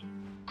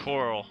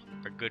Coral,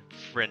 our good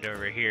friend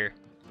over here,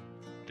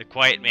 the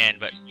quiet man,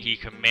 but he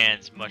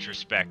commands much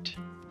respect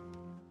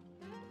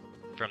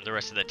from the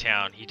rest of the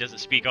town. He doesn't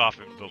speak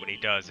often, but when he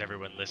does,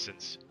 everyone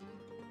listens.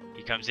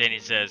 He comes in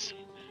and says,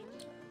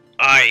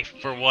 I,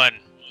 for one,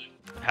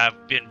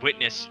 have been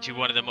witness to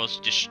one of the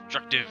most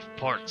destructive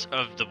parts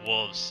of the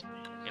wolves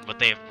and what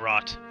they have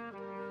brought.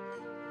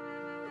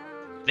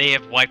 They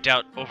have wiped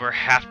out over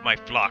half my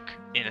flock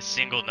in a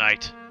single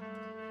night.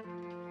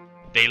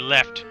 They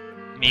left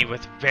me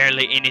with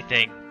barely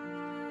anything.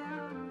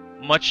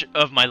 Much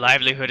of my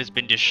livelihood has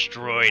been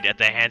destroyed at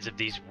the hands of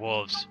these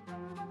wolves.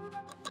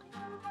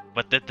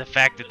 But the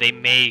fact that they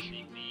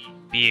may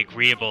be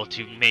agreeable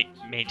to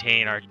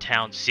maintain our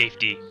town's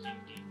safety,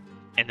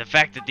 and the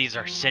fact that these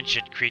are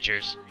sentient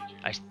creatures,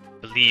 I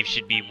believe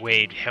should be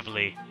weighed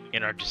heavily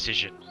in our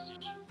decision.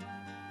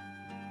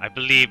 I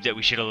believe that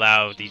we should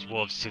allow these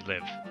wolves to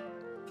live,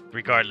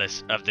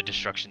 regardless of the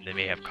destruction they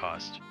may have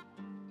caused.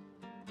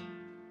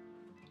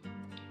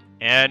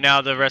 And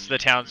now the rest of the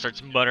town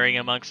starts muttering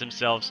amongst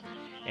themselves,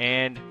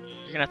 and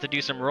you're gonna have to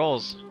do some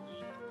rolls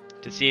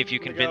to see if you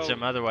convince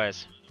them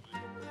otherwise.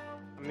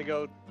 I'm gonna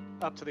go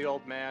up to the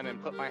old man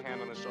and put my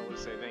hand on his shoulder and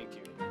say, thank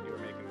you. You were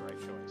making the right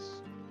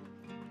choice.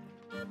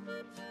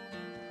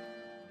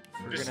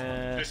 This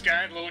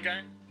guy, the little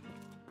guy?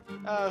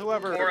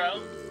 Whoever.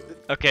 Morel?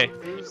 Okay,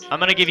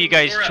 I'm gonna give you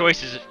guys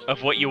choices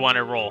of what you want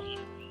to roll.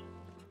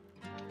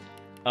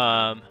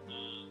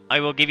 I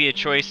will give you a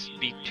choice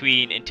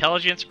between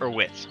intelligence or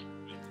wits.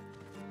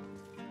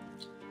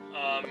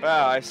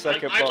 Wow, I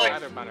suck at both.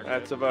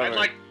 That's a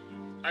bummer.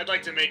 I'd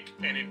like to make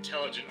an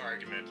intelligent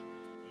argument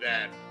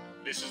that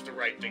this is the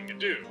right thing to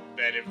do.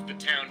 That if the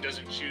town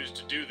doesn't choose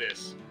to do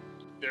this,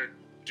 they're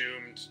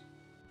doomed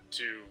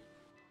to...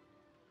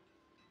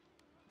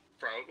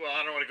 Well,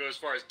 I don't want to go as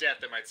far as death.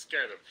 That might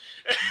scare them.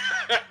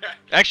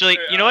 Actually,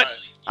 you know what?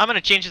 I'm gonna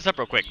change this up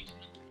real quick.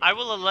 I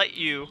will let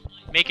you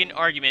make an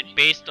argument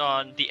based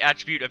on the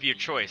attribute of your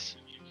choice,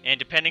 and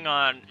depending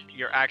on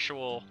your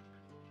actual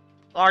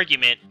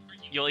argument,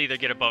 you'll either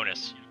get a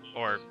bonus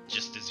or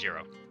just a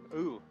 0.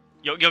 Ooh.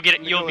 You'll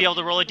be able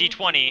to roll a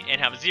d20 and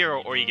have a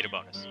 0, or you get a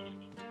bonus.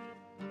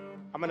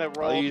 I'm gonna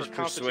roll use for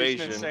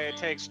Constitution and say it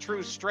takes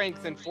true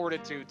strength and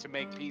fortitude to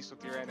make peace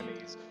with your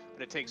enemies,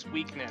 but it takes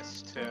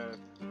weakness to,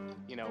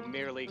 you know,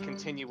 merely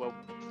continue a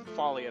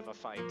folly of a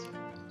fight.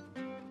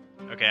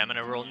 Okay, I'm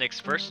gonna roll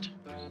Nyx first.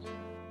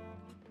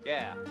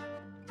 Yeah.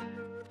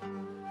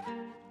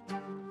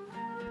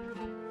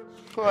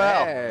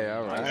 Well, Hey,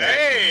 alright.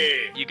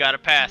 Hey! You got to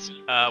pass.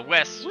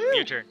 Wes,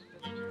 your turn.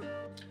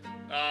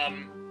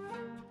 I'm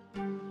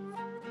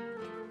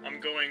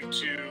going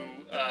to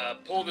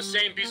pull the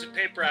same piece of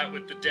paper out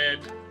with the dead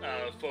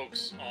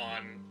folks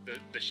on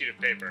the sheet of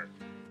paper.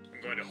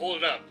 I'm going to hold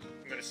it up.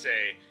 I'm going to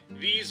say,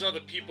 these are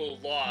the people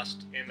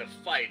lost in the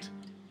fight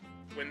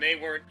when they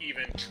weren't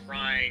even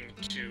trying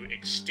to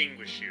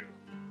extinguish you.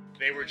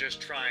 They were just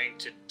trying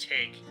to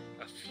take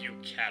a few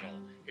cattle.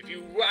 If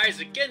you rise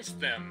against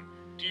them,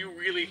 do you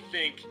really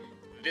think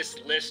this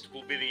list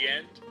will be the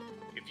end?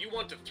 If you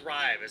want to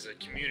thrive as a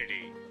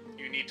community,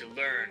 you need to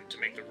learn to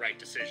make the right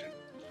decision.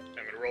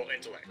 I'm going to roll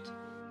intellect.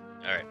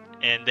 Alright,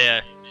 and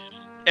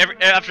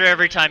after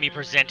every time you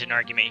present an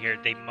argument here,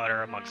 they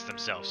mutter amongst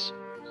themselves.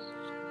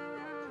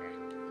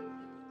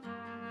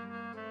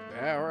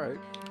 Yeah, alright.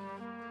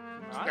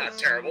 Not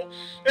terrible.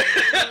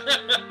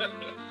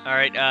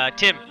 Alright,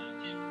 Tim.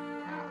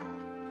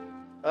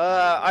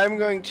 I'm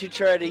going to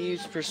try to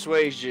use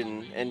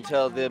persuasion and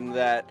tell them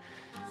that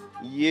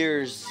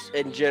years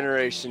and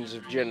generations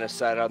of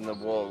genocide on the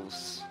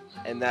wolves,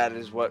 and that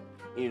is what,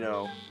 you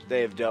know,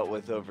 they have dealt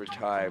with over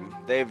time.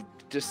 They've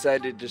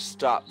decided to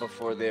stop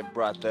before they have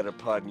brought that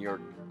upon your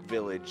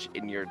village,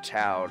 in your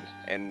town,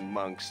 and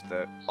amongst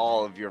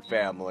all of your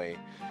family.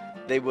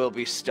 They will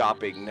be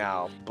stopping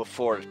now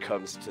before it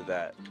comes to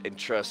that, and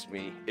trust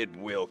me, it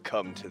will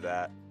come to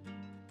that.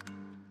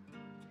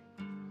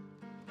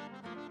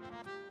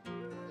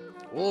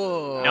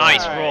 Whoa.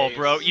 Nice roll,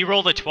 bro. You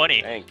rolled a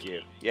 20. Thank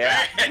you.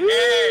 Yeah.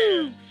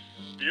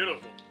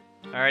 Beautiful.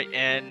 Alright,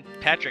 and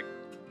Patrick.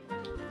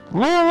 You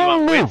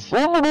want wits?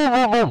 Hail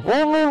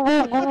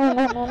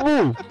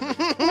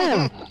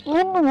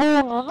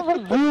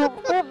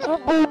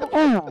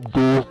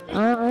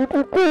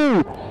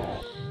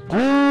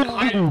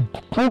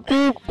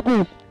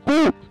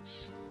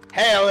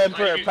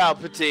Emperor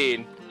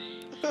Palpatine.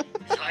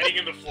 He's hiding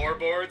in the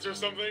floorboards or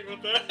something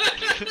with that?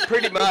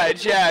 Pretty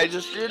much, yeah.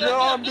 Just, you know,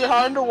 I'm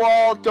behind the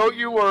wall. Don't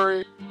you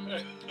worry.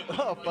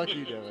 Oh, fuck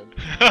you, Devin.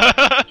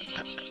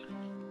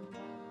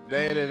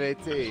 Negative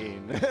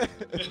 18.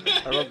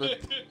 I rolled a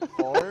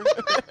 4.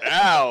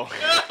 Ow.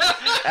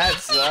 That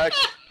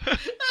sucks.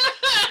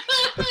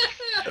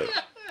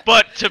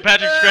 But to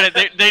Patrick's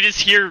credit, they just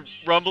hear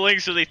rumbling,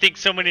 so they think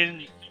someone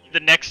in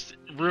the next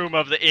room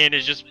of the inn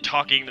is just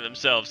talking to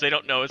themselves. They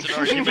don't know it's an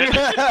argument.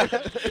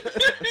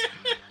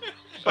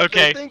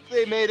 Okay. I think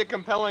they made a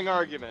compelling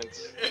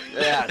argument.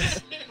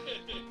 Yes.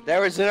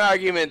 There was an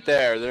argument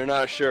there. They're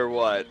not sure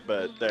what,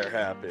 but they're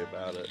happy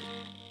about it.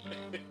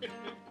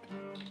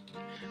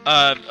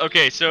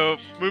 Okay, so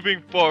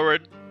moving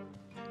forward,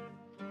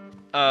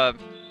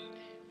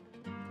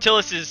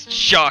 Tillis is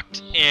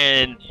shocked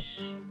and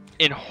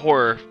in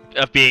horror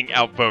of being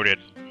outvoted.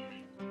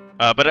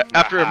 But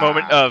after a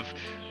moment of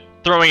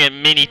throwing a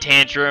mini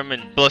tantrum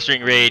and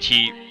blustering rage,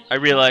 I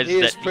realized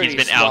that he's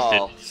been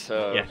small, ousted.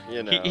 So, Yeah,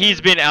 you know.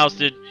 he's been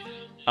ousted,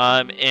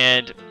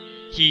 and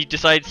he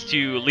decides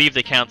to leave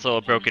the council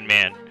a broken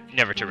man,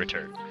 never to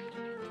return.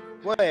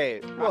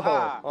 Wait, whoa.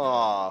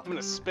 Aw. I'm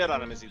gonna spit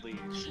on him as he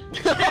leaves.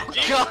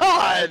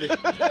 God!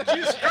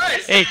 Jesus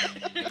Christ! Hey,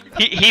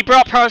 he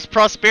brought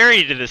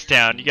prosperity to this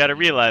town. You gotta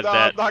realize No,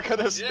 that. I'm not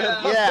gonna spit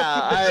on him.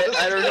 Yeah,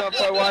 I don't know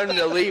if I want him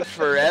to leave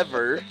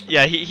forever.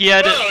 Yeah, he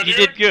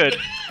did good.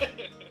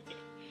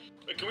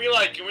 But can we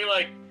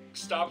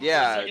stop for a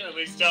second? At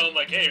least tell him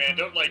hey man,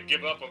 don't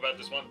give up about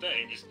this one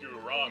thing. You just do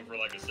it wrong for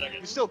a second.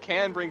 You still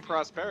can bring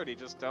prosperity,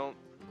 just don't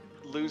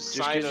lose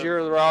Just sight because of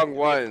you're the wrong the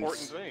ones.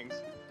 important things.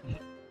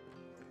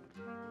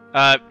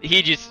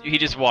 He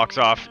just walks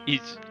off.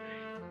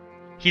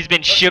 He's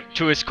been shook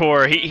to his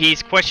core.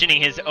 He's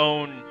questioning his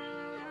own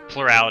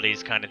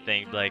pluralities, kind of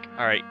thing. Like,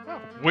 all right,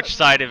 which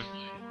side of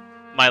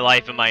my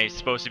life am I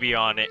supposed to be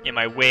on? Am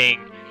I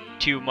weighing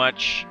too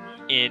much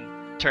in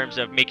terms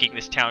of making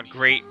this town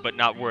great, but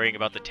not worrying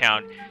about the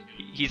town?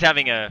 He's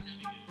having a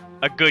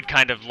good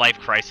kind of life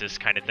crisis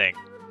kind of thing.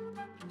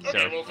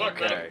 Okay, well fuck,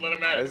 let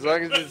him at it. As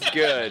long as it's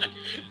good.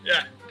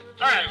 Yeah.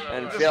 Alright,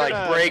 And feel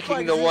like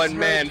breaking the one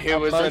man who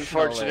was emotionally.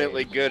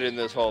 unfortunately good in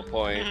this whole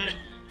point.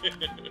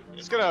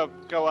 Just gonna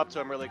go up to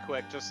him really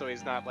quick, just so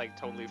he's not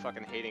totally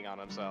fucking hating on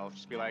himself.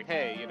 Just be like,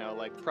 hey,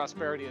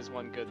 prosperity is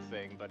one good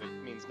thing, but it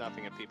means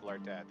nothing if people are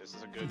dead. This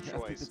is a good I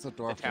think choice. it's a The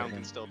dwarf town thing.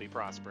 can still be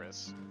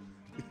prosperous.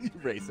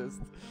 Racist.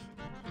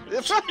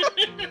 That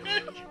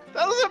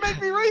doesn't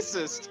make me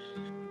racist.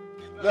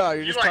 No,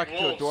 you're You just like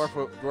talking to a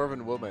wolves.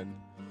 dwarven woman.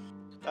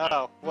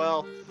 Oh,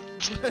 well.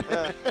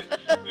 The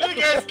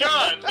guy's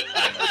gone!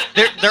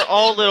 They're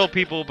all little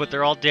people, but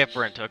they're all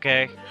different.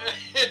 Okay.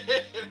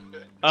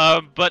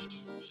 But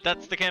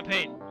that's the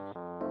campaign.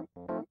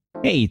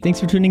 Hey, thanks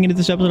for tuning into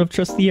this episode of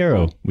Trust the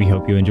Arrow. We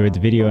hope you enjoyed the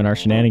video and our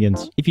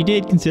shenanigans. If you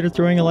did, consider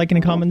throwing a like and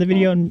a comment in the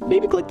video, and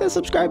maybe click that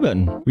subscribe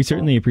button. We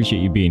certainly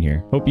appreciate you being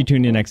here. Hope you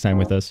tune in next time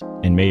with us,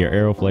 and may your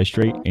arrow fly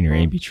straight and your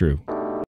aim be true.